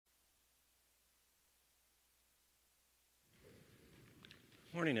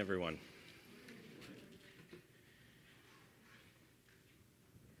Morning, everyone.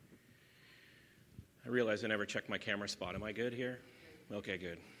 I realize I never checked my camera spot. Am I good here? Okay,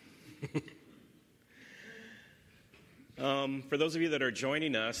 good. For those of you that are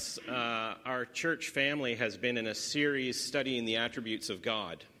joining us, our church family has been in a series studying the attributes of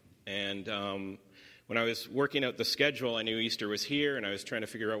God. And when I was working out the schedule, I knew Easter was here, and I was trying to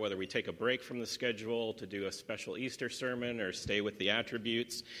figure out whether we take a break from the schedule to do a special Easter sermon or stay with the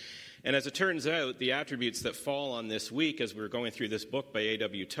attributes. And as it turns out, the attributes that fall on this week as we're going through this book by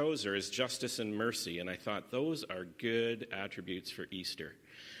A.W. Tozer is justice and mercy. And I thought those are good attributes for Easter.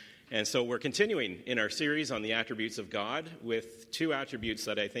 And so we're continuing in our series on the attributes of God with two attributes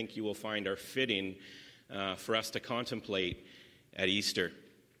that I think you will find are fitting for us to contemplate at Easter.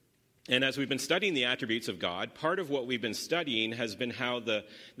 And as we've been studying the attributes of God, part of what we've been studying has been how the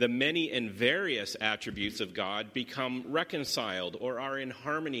many and various attributes of God become reconciled or are in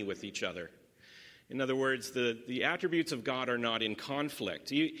harmony with each other. In other words, the attributes of God are not in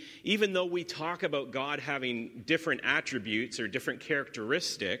conflict. Even though we talk about God having different attributes or different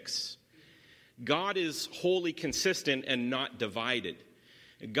characteristics, God is wholly consistent and not divided.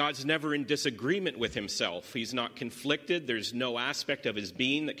 God's never in disagreement with himself. He's not conflicted. There's no aspect of his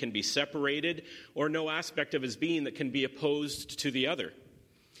being that can be separated, or no aspect of his being that can be opposed to the other.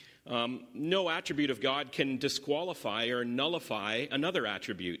 No attribute of God can disqualify or nullify another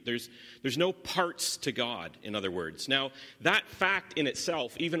attribute. There's no parts to God, in other words. Now, that fact in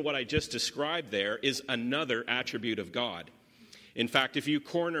itself, even what I just described there, is another attribute of God. In fact, if you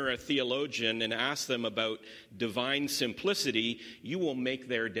corner a theologian and ask them about divine simplicity, you will make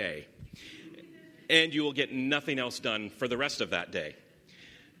their day. And you will get nothing else done for the rest of that day.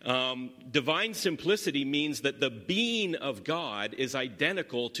 Divine simplicity means that the being of God is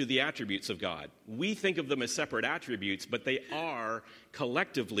identical to the attributes of God. We think of them as separate attributes, but they are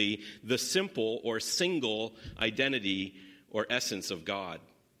collectively the simple or single identity or essence of God.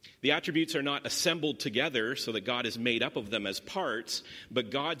 The attributes are not assembled together so that God is made up of them as parts, but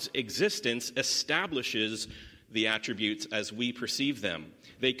God's existence establishes the attributes as we perceive them.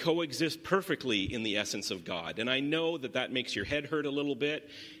 They coexist perfectly in the essence of God. And I know that that makes your head hurt a little bit,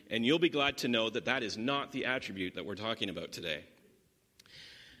 and you'll be glad to know that that is not the attribute that we're talking about today.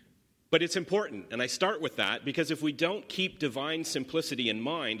 But it's important, and I start with that, because if we don't keep divine simplicity in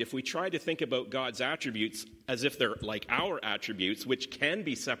mind, if we try to think about God's attributes as if they're like our attributes, which can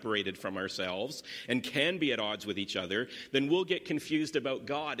be separated from ourselves and can be at odds with each other, then we'll get confused about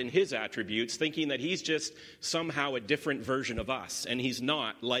God and his attributes, thinking that he's just somehow a different version of us, and he's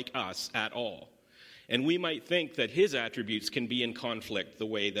not like us at all. And we might think that his attributes can be in conflict the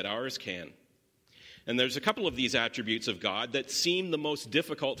way that ours can. And there's a couple of these attributes of God that seem the most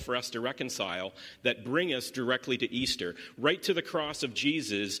difficult for us to reconcile, that bring us directly to Easter, right to the cross of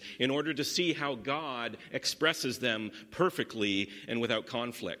Jesus, in order to see how God expresses them perfectly and without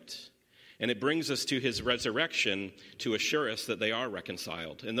conflict. And it brings us to his resurrection to assure us that they are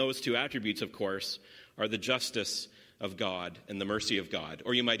reconciled. And those two attributes, of course, are the justice of God and the mercy of God.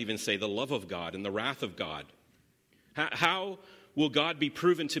 Or you might even say the love of God and the wrath of God. How will God be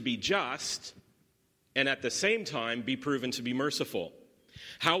proven to be just and at the same time be proven to be merciful?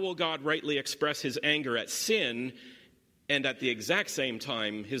 How will God rightly express his anger at sin and at the exact same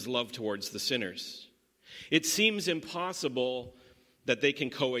time his love towards the sinners? It seems impossible that they can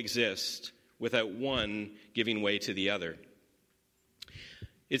coexist without one giving way to the other.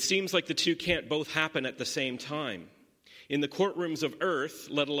 It seems like the two can't both happen at the same time. In the courtrooms of earth,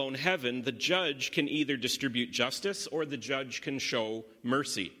 let alone heaven, the judge can either distribute justice or the judge can show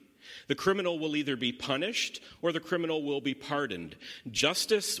mercy. The criminal will either be punished or the criminal will be pardoned.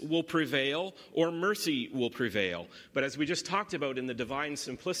 Justice will prevail or mercy will prevail. But as we just talked about in the divine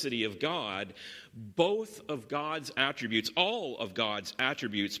simplicity of God, both of God's attributes, all of God's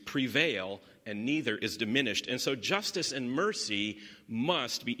attributes prevail and neither is diminished. And so justice and mercy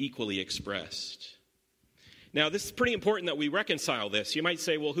must be equally expressed. Now, this is pretty important that we reconcile this. You might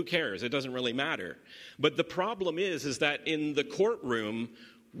say, well, who cares? It doesn't really matter. But the problem is that in the courtroom,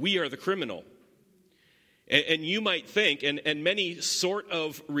 we are the criminal. And you might think, and many sort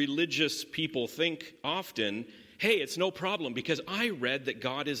of religious people think often, hey, it's no problem because I read that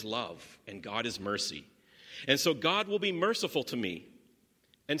God is love and God is mercy. And so God will be merciful to me.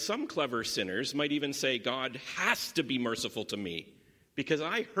 And some clever sinners might even say God has to be merciful to me because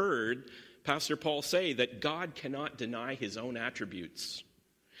I heard Pastor Paul say that God cannot deny his own attributes.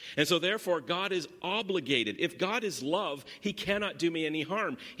 And so therefore, God is obligated. If God is love, he cannot do me any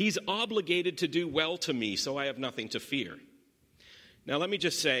harm. He's obligated to do well to me, so I have nothing to fear. Now, let me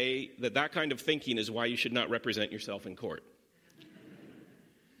just say that that kind of thinking is why you should not represent yourself in court.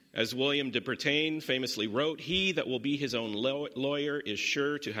 As William de Bretagne famously wrote, "He that will be his own lawyer is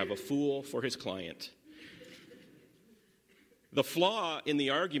sure to have a fool for his client." The flaw in the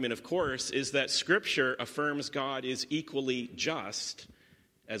argument, of course, is that Scripture affirms God is equally just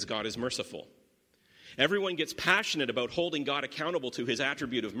as God is merciful. Everyone gets passionate about holding God accountable to his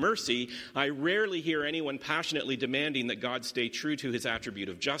attribute of mercy. I rarely hear anyone passionately demanding that God stay true to his attribute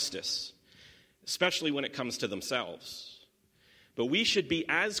of justice, especially when it comes to themselves. But we should be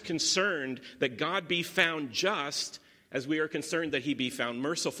as concerned that God be found just as we are concerned that he be found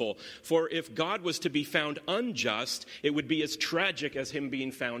merciful. For if God was to be found unjust, it would be as tragic as him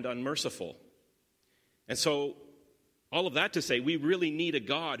being found unmerciful. And so, all of that to say, we really need a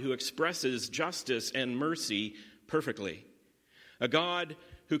God who expresses justice and mercy perfectly. A God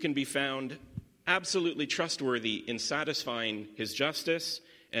who can be found absolutely trustworthy in satisfying his justice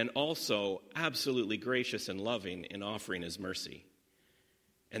and also absolutely gracious and loving in offering his mercy.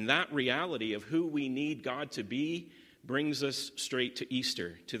 And that reality of who we need God to be brings us straight to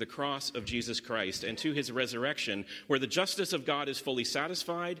Easter, to the cross of Jesus Christ, and to his resurrection, where the justice of God is fully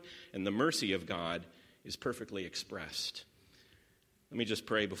satisfied and the mercy of God is perfectly expressed. Let me just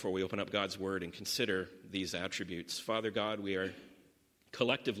pray before we open up God's word and consider these attributes. Father God, we are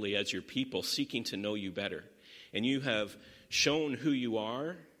collectively as your people seeking to know you better. And you have shown who you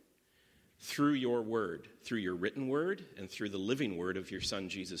are through your word, through your written word, and through the living word of your Son,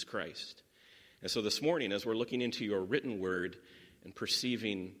 Jesus Christ. And so this morning, as we're looking into your written word and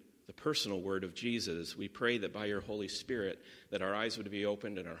perceiving the personal word of Jesus, we pray that by your Holy Spirit, that our eyes would be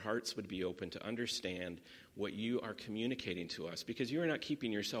opened and our hearts would be open to understand what you are communicating to us, because you are not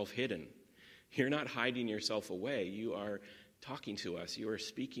keeping yourself hidden. You're not hiding yourself away. You are talking to us. You are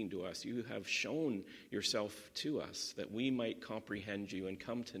speaking to us. You have shown yourself to us that we might comprehend you and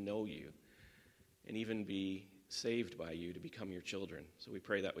come to know you and even be saved by you to become your children. So we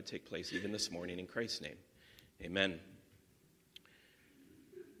pray that would take place even this morning in Christ's name. Amen.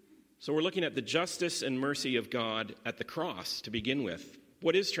 So we're looking at the justice and mercy of God at the cross to begin with.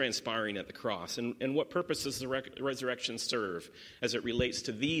 What is transpiring at the cross, and what purpose does the resurrection serve as it relates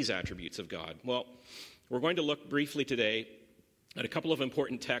to these attributes of God? Well, we're going to look briefly today at a couple of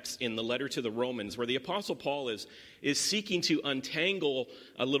important texts in the letter to the Romans where the Apostle Paul is seeking to untangle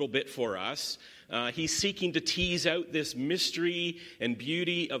a little bit for us. He's seeking to tease out this mystery and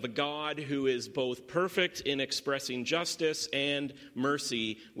beauty of a God who is both perfect in expressing justice and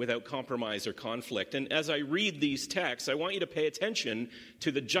mercy without compromise or conflict. And as I read these texts, I want you to pay attention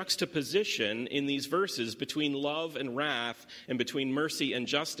to the juxtaposition in these verses between love and wrath and between mercy and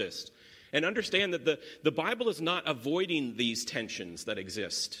justice. And understand that the Bible is not avoiding these tensions that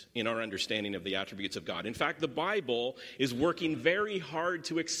exist in our understanding of the attributes of God. In fact, the Bible is working very hard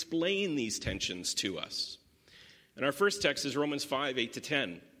to explain these tensions to us. And our first text is Romans 5,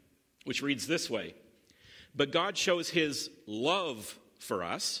 8-10, which reads this way: "But God shows his love for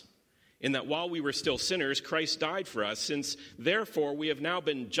us, in that while we were still sinners, Christ died for us. Since therefore we have now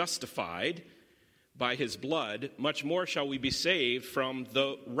been justified by his blood, much more shall we be saved from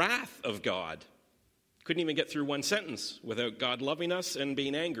the wrath of God." Couldn't even get through one sentence without God loving us and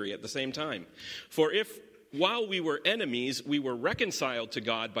being angry at the same time. "For if, while we were enemies, we were reconciled to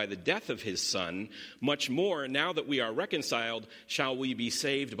God by the death of his Son, much more, now that we are reconciled, shall we be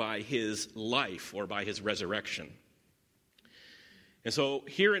saved by his life," or by his resurrection. And so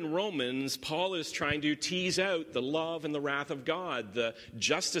here in Romans, Paul is trying to tease out the love and the wrath of God, the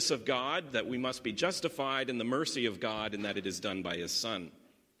justice of God, that we must be justified, and the mercy of God, and that it is done by his Son.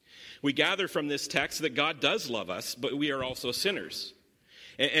 We gather from this text that God does love us, but we are also sinners.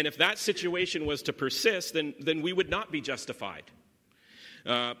 And if that situation was to persist, then we would not be justified.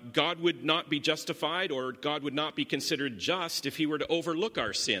 God would not be justified, or God would not be considered just if he were to overlook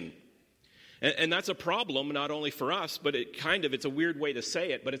our sin. And that's a problem not only for us, but it's a weird way to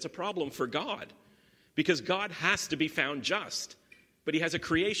say it, but it's a problem for God. Because God has to be found just, but he has a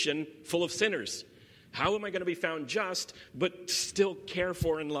creation full of sinners. How am I going to be found just, but still care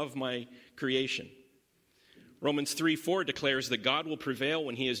for and love my creation? Romans 3:4 declares that God will prevail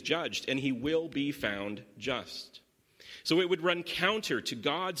when he is judged, and he will be found just. So it would run counter to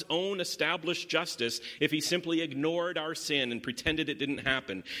God's own established justice if he simply ignored our sin and pretended it didn't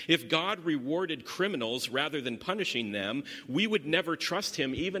happen. If God rewarded criminals rather than punishing them, we would never trust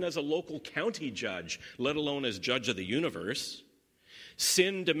him even as a local county judge, let alone as judge of the universe.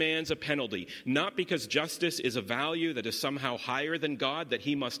 Sin demands a penalty, not because justice is a value that is somehow higher than God that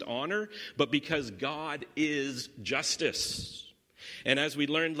he must honor, but because God is justice. And as we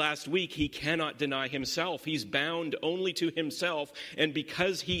learned last week, he cannot deny himself. He's bound only to himself, and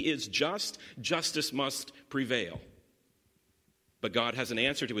because he is just, justice must prevail. But God has an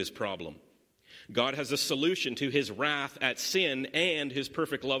answer to his problem. God has a solution to his wrath at sin and his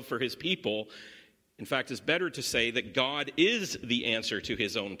perfect love for his people. In fact, it's better to say that God is the answer to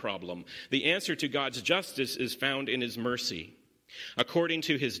his own problem. The answer to God's justice is found in his mercy. According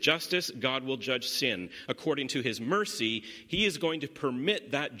to his justice, God will judge sin. According to his mercy, he is going to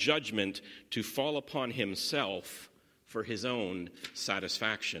permit that judgment to fall upon himself for his own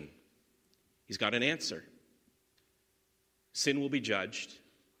satisfaction. He's got an answer. Sin will be judged.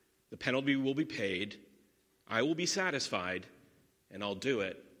 The penalty will be paid. I will be satisfied, and I'll do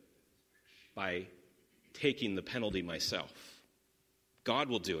it by taking the penalty myself. God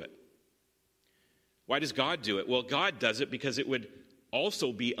will do it. Why does God do it? Well, God does it because it would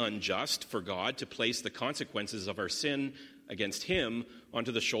also be unjust for God to place the consequences of our sin against him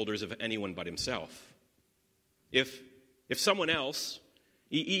onto the shoulders of anyone but himself. If someone else,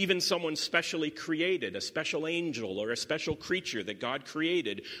 even someone specially created, a special angel or a special creature that God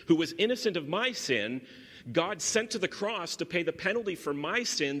created, who was innocent of my sin, God sent to the cross to pay the penalty for my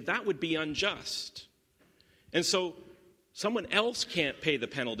sin, that would be unjust. And so someone else can't pay the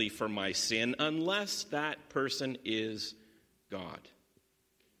penalty for my sin unless that person is God.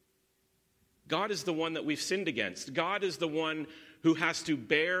 God is the one that we've sinned against. God is the one who has to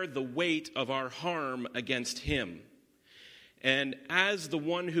bear the weight of our harm against him. And as the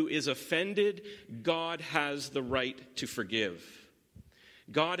one who is offended, God has the right to forgive.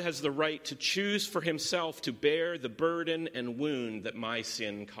 God has the right to choose for himself to bear the burden and wound that my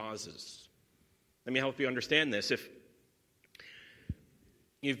sin causes. Let me help you understand this.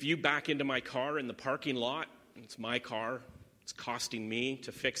 If you back into my car in the parking lot, it's my car, it's costing me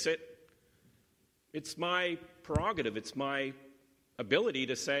to fix it, it's my prerogative, it's my ability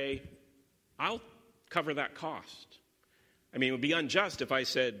to say, I'll cover that cost. I mean, it would be unjust if I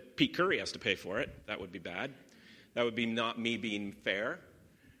said Pete Curry has to pay for it. That would be bad. That would be not me being fair,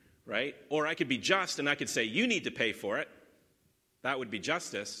 right? Or I could be just and I could say, you need to pay for it. That would be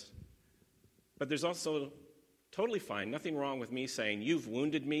justice. But there's also totally fine, nothing wrong with me saying, you've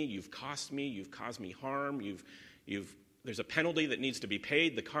wounded me, you've caused me harm, there's a penalty that needs to be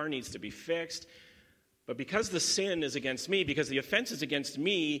paid, the car needs to be fixed. But because the sin is against me, because the offense is against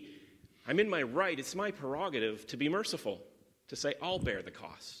me, I'm in my right, it's my prerogative to be merciful, to say, I'll bear the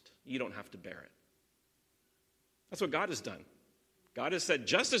cost. You don't have to bear it. That's what God has done. God has said,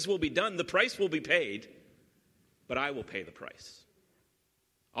 justice will be done, the price will be paid, but I will pay the price.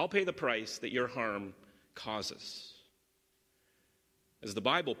 I'll pay the price that your harm causes. As the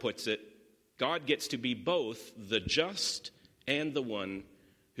Bible puts it, God gets to be both the just and the one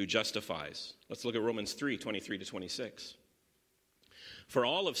who justifies. Let's look at Romans 3:23-26. For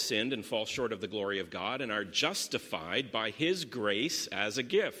all have sinned and fall short of the glory of God and are justified by his grace as a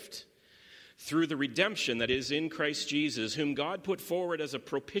gift through the redemption that is in Christ Jesus, whom God put forward as a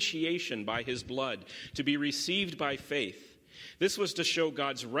propitiation by his blood to be received by faith. This was to show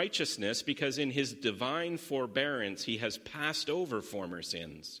God's righteousness because in his divine forbearance he has passed over former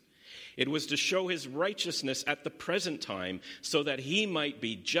sins. It was to show his righteousness at the present time so that he might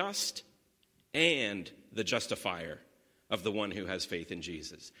be just and the justifier of the one who has faith in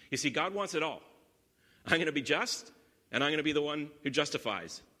Jesus. You see, God wants it all. I'm going to be just and I'm going to be the one who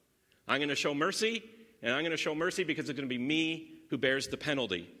justifies. I'm going to show mercy and I'm going to show mercy because it's going to be me who bears the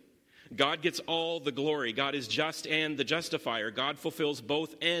penalty. God gets all the glory. God is just and the justifier. God fulfills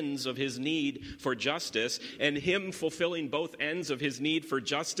both ends of his need for justice, and him fulfilling both ends of his need for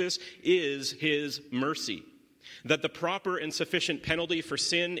justice is his mercy. That the proper and sufficient penalty for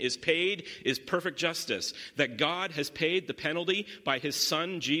sin is paid is perfect justice. That God has paid the penalty by his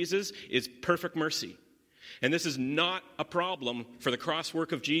Son, Jesus, is perfect mercy. And this is not a problem for the cross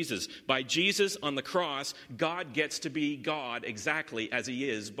work of Jesus. By Jesus on the cross, God gets to be God exactly as he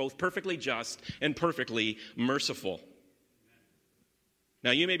is, both perfectly just and perfectly merciful. Now,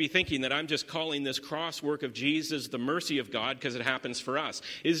 you may be thinking that I'm just calling this cross work of Jesus the mercy of God because it happens for us.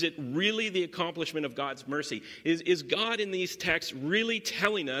 Is it really the accomplishment of God's mercy? Is God in these texts really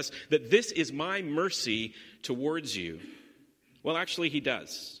telling us that this is my mercy towards you? Well, actually, he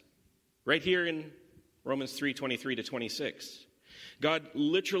does. Right here in Romans 3:23-26. God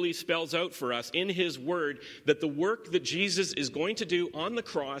literally spells out for us in his word that the work that Jesus is going to do on the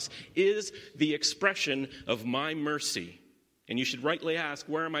cross is the expression of my mercy. And you should rightly ask,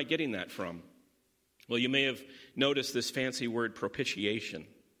 where am I getting that from? Well, you may have noticed this fancy word propitiation.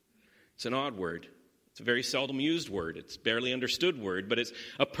 It's an odd word. It's a very seldom used word. It's barely understood word, but it's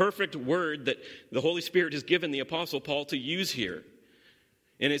a perfect word that the Holy Spirit has given the Apostle Paul to use here.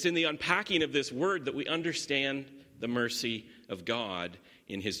 And it's in the unpacking of this word that we understand the mercy of God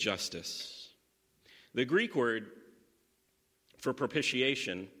in his justice. The Greek word for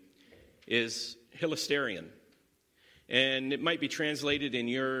propitiation is hilasterion. And it might be translated in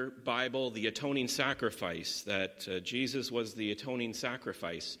your Bible, the atoning sacrifice, that Jesus was the atoning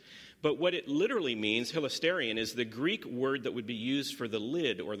sacrifice. But what it literally means, hilasterion, is the Greek word that would be used for the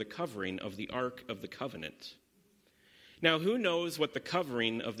lid or the covering of the Ark of the Covenant. Now, who knows what the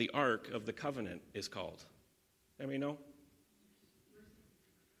covering of the Ark of the Covenant is called? Anybody know?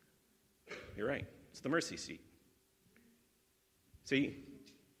 You're right. It's the mercy seat. See,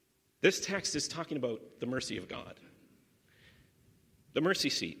 this text is talking about the mercy of God. The mercy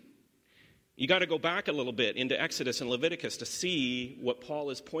seat. You got to go back a little bit into Exodus and Leviticus to see what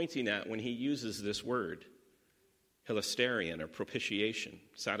Paul is pointing at when he uses this word. Hilasterion, or propitiation,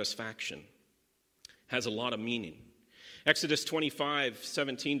 satisfaction. Has a lot of meaning. Exodus 25,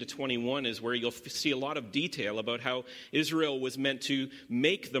 17 to 21 is where you'll see a lot of detail about how Israel was meant to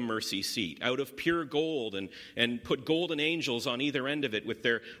make the mercy seat out of pure gold and put golden angels on either end of it with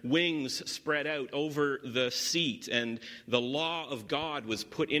their wings spread out over the seat. And the law of God was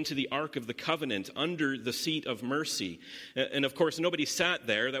put into the Ark of the Covenant under the seat of mercy. And of course, nobody sat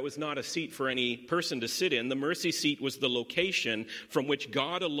there. That was not a seat for any person to sit in. The mercy seat was the location from which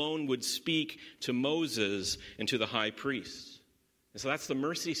God alone would speak to Moses and to the high priest. And so that's the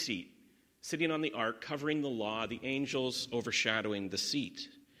mercy seat, sitting on the ark, covering the law, the angels overshadowing the seat.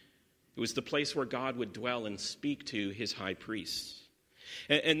 It was the place where God would dwell and speak to his high priests.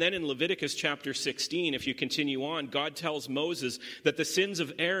 And then in Leviticus chapter 16, if you continue on, God tells Moses that the sins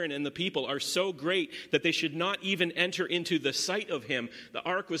of Aaron and the people are so great that they should not even enter into the sight of him. The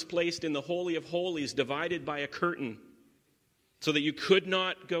ark was placed in the Holy of Holies, divided by a curtain, so that you could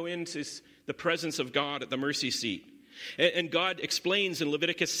not go into the presence of God at the mercy seat. And God explains in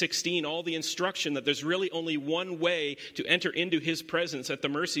Leviticus 16 all the instruction that there's really only one way to enter into his presence at the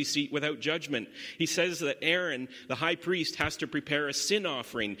mercy seat without judgment. He says that Aaron, the high priest, has to prepare a sin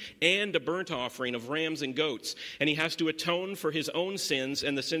offering and a burnt offering of rams and goats. And he has to atone for his own sins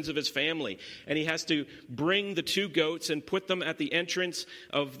and the sins of his family. And he has to bring the 2 goats and put them at the entrance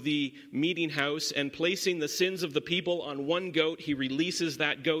of the meeting house. And placing the sins of the people on one goat, he releases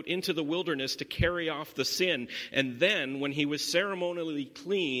that goat into the wilderness to carry off the sin. And then, when he was ceremonially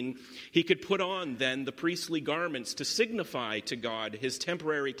clean, he could put on then the priestly garments to signify to God his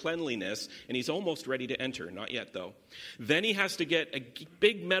temporary cleanliness, and he's almost ready to enter. Not yet, though. Then he has to get a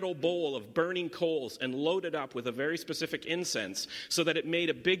big metal bowl of burning coals and load it up with a very specific incense so that it made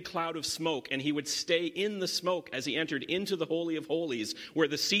a big cloud of smoke, and he would stay in the smoke as he entered into the Holy of Holies where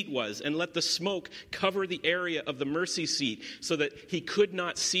the seat was, and let the smoke cover the area of the mercy seat so that he could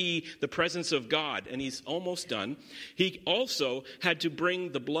not see the presence of God. And he's almost done. He also had to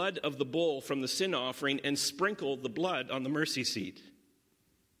bring the blood of the bull from the sin offering and sprinkle the blood on the mercy seat.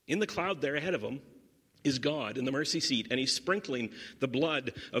 In the cloud there ahead of him is God in the mercy seat, and he's sprinkling the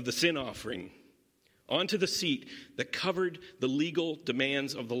blood of the sin offering onto the seat that covered the legal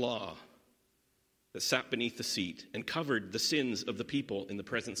demands of the law that sat beneath the seat and covered the sins of the people in the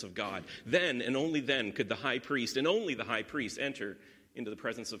presence of God. Then and only then could the high priest, and only the high priest, enter into the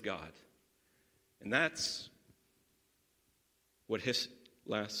presence of God. And that's what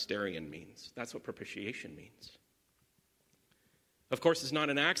hilasterion means. That's what propitiation means. Of course, it's not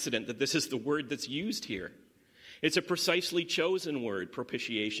an accident that this is the word that's used here. It's a precisely chosen word,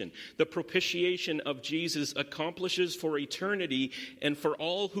 propitiation. The propitiation of Jesus accomplishes for eternity and for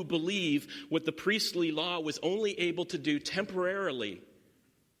all who believe what the priestly law was only able to do temporarily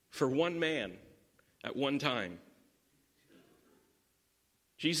for one man at one time.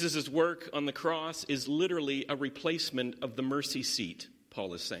 Jesus' work on the cross is literally a replacement of the mercy seat,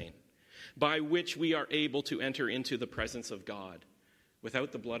 Paul is saying, by which we are able to enter into the presence of God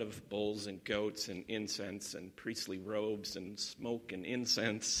without the blood of bulls and goats and incense and priestly robes and smoke and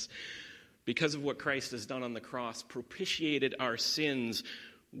incense. Because of what Christ has done on the cross, propitiated our sins,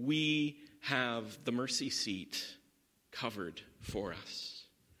 we have the mercy seat covered for us.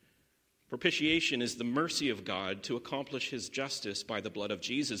 Propitiation is the mercy of God to accomplish his justice by the blood of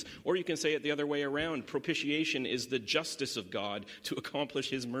Jesus. Or you can say it the other way around. Propitiation is the justice of God to accomplish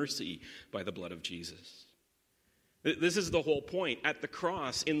his mercy by the blood of Jesus. This is the whole point. At the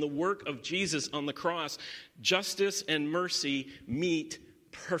cross, in the work of Jesus on the cross, justice and mercy meet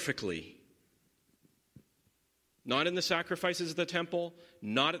perfectly. Not in the sacrifices of the temple,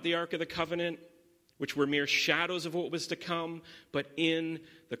 not at the Ark of the Covenant, which were mere shadows of what was to come, but in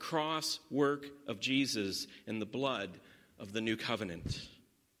the cross work of Jesus and the blood of the new covenant.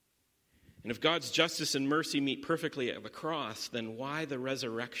 And if God's justice and mercy meet perfectly at the cross, then why the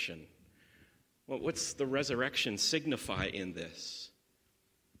resurrection? Well, what's the resurrection signify in this?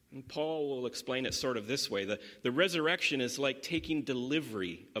 And Paul will explain it sort of this way. The resurrection is like taking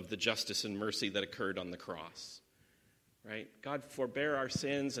delivery of the justice and mercy that occurred on the cross. Right? God forbear our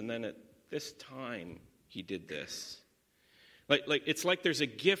sins, and then at this time he did this. Like it's like there's a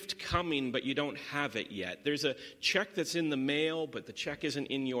gift coming, but you don't have it yet. There's a check that's in the mail, but the check isn't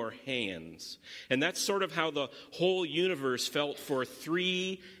in your hands. And that's sort of how the whole universe felt for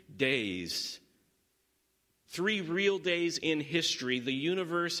 3 days. 3 real days in history, the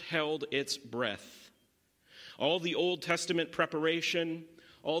universe held its breath. All the Old Testament preparation,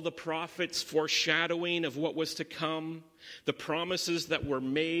 all the prophets' foreshadowing of what was to come, the promises that were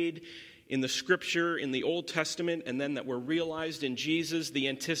made in the Scripture, in the Old Testament, and then that were realized in Jesus, the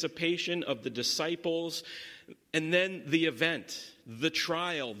anticipation of the disciples, and then the event, the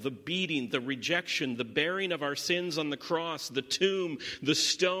trial, the beating, the rejection, the bearing of our sins on the cross, the tomb, the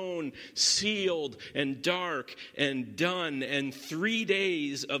stone, sealed and dark and done, and 3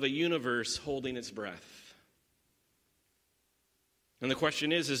 days of a universe holding its breath. And the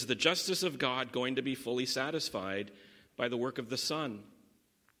question is the justice of God going to be fully satisfied by the work of the Son?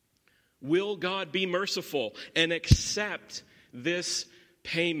 Will God be merciful and accept this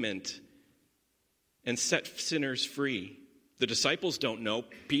payment and set sinners free? The disciples don't know.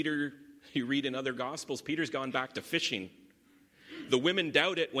 Peter, you read in other Gospels, Peter's gone back to fishing. The women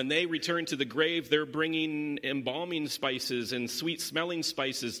doubt it. When they return to the grave, they're bringing embalming spices and sweet-smelling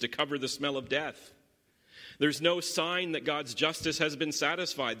spices to cover the smell of death. There's no sign that God's justice has been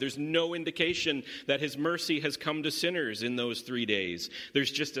satisfied. There's no indication that his mercy has come to sinners in those 3 days.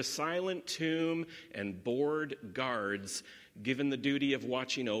 There's just a silent tomb and bored guards given the duty of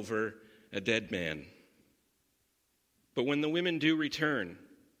watching over a dead man. But when the women do return,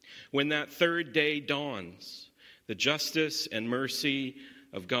 when that 3rd day dawns, the justice and mercy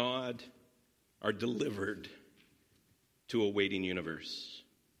of God are delivered to a waiting universe.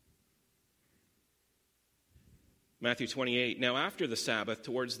 Matthew 28, now after the Sabbath,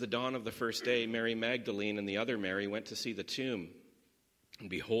 towards the dawn of the 1st day, Mary Magdalene and the other Mary went to see the tomb. And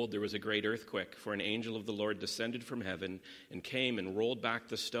behold, there was a great earthquake, for an angel of the Lord descended from heaven and came and rolled back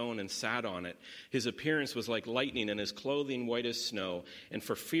the stone and sat on it. His appearance was like lightning and his clothing white as snow. And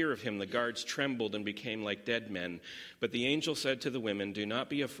for fear of him, the guards trembled and became like dead men. But the angel said to the women, do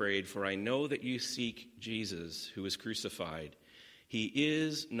not be afraid, for I know that you seek Jesus, who was crucified. He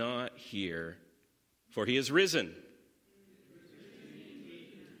is not here, for he is risen.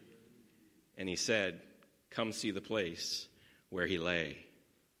 And he said, come see the place where he lay.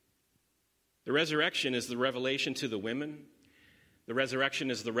 The resurrection is the revelation to the women. The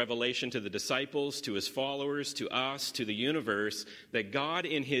resurrection is the revelation to the disciples, to his followers, to us, to the universe, that God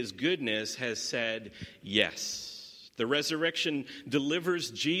in his goodness has said yes. The resurrection delivers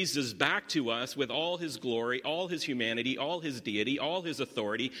Jesus back to us with all his glory, all his humanity, all his deity, all his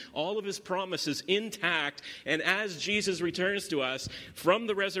authority, all of his promises intact. And as Jesus returns to us from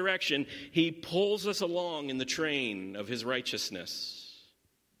the resurrection, he pulls us along in the train of his righteousness.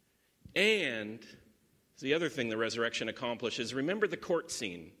 And the other thing the resurrection accomplishes, remember the court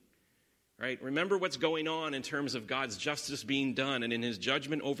scene. Right? Remember what's going on in terms of God's justice being done and in his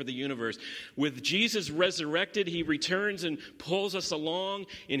judgment over the universe. With Jesus resurrected, he returns and pulls us along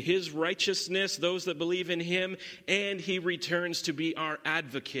in his righteousness, those that believe in him, and he returns to be our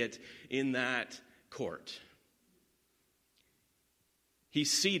advocate in that court.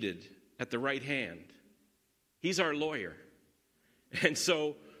 He's seated at the right hand. He's our lawyer. And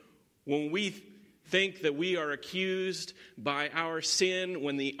so when we think that we are accused by our sin,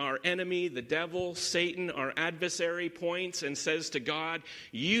 when our enemy, the devil, Satan, our adversary, points and says to God,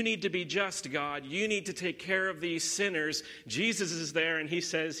 you need to be just, God. You need to take care of these sinners. Jesus is there and he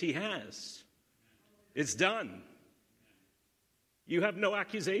says he has. It's done. You have no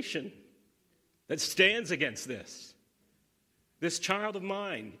accusation that stands against this. This child of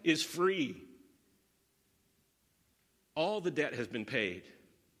mine is free. All the debt has been paid.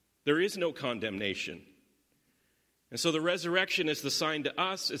 There is no condemnation. And so the resurrection is the sign to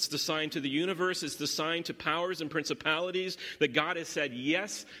us, it's the sign to the universe, it's the sign to powers and principalities that God has said,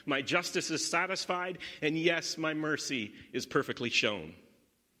 yes, my justice is satisfied, and yes, my mercy is perfectly shown.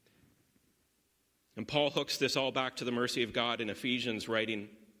 And Paul hooks this all back to the mercy of God in Ephesians, writing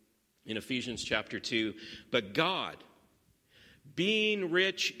in Ephesians chapter 2, but God, being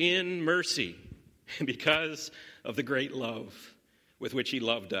rich in mercy, because of the great love with which he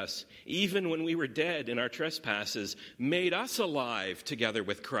loved us, even when we were dead in our trespasses, made us alive together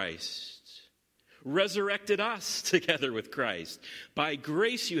with Christ, resurrected us together with Christ. By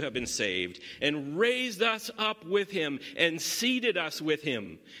grace you have been saved, and raised us up with him, and seated us with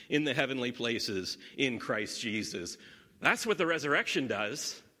him in the heavenly places in Christ Jesus. That's what the resurrection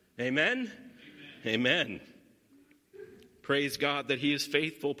does. Amen? Amen. Praise God that he is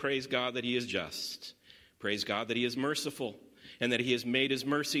faithful. Praise God that he is just. Praise God that he is merciful and that he has made his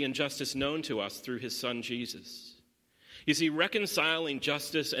mercy and justice known to us through his Son, Jesus. You see, reconciling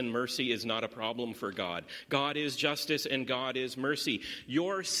justice and mercy is not a problem for God. God is justice and God is mercy.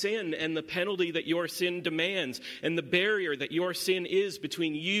 Your sin and the penalty that your sin demands and the barrier that your sin is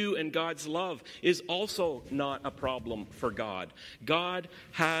between you and God's love is also not a problem for God. God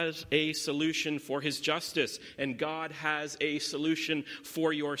has a solution for his justice, and God has a solution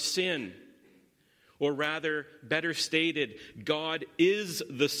for your sin. Or rather, better stated, God is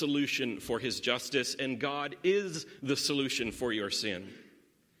the solution for his justice, and God is the solution for your sin.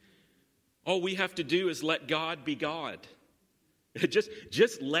 All we have to do is let God be God.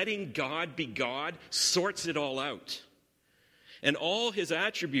 Just letting God be God sorts it all out. And all his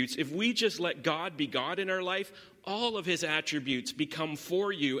attributes, if we just let God be God in our life, all of his attributes become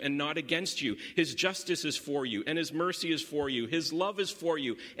for you and not against you. His justice is for you, and his mercy is for you. His love is for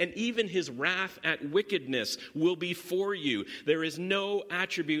you, and even his wrath at wickedness will be for you. There is no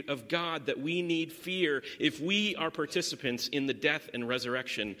attribute of God that we need fear if we are participants in the death and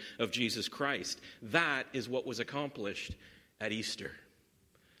resurrection of Jesus Christ. That is what was accomplished at Easter.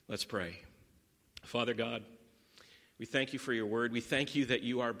 Let's pray. Father God, we thank you for your word. We thank you that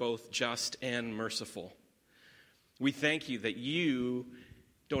you are both just and merciful. We thank you that you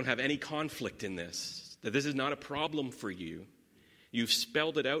don't have any conflict in this, that this is not a problem for you. You've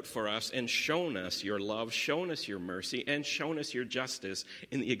spelled it out for us and shown us your love, shown us your mercy, and shown us your justice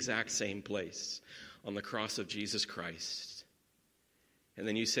in the exact same place, on the cross of Jesus Christ. And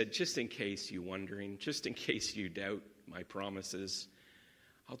then you said, just in case you're wondering, just in case you doubt my promises,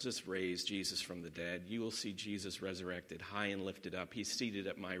 I'll just raise Jesus from the dead. You will see Jesus resurrected, high and lifted up. He's seated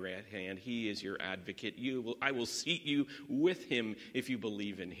at my right hand. He is your advocate. I will seat you with him if you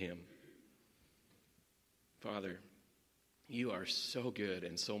believe in him. Father, you are so good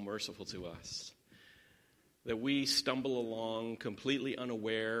and so merciful to us that we stumble along completely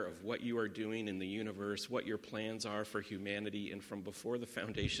unaware of what you are doing in the universe, what your plans are for humanity, and from before the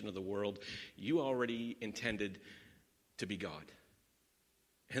foundation of the world, you already intended to be God.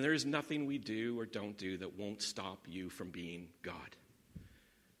 And there is nothing we do or don't do that won't stop you from being God.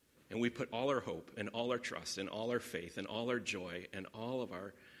 And we put all our hope and all our trust and all our faith and all our joy and all of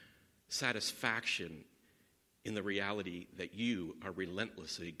our satisfaction in the reality that you are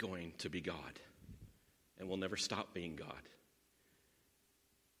relentlessly going to be God and will never stop being God.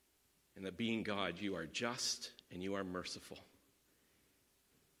 And that being God, you are just and you are merciful.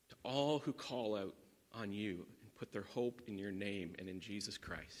 To all who call out on you, put their hope in your name and in Jesus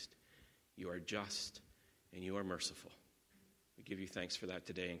Christ. You are just and you are merciful. We give you thanks for that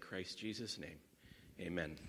today in Christ Jesus' name. Amen.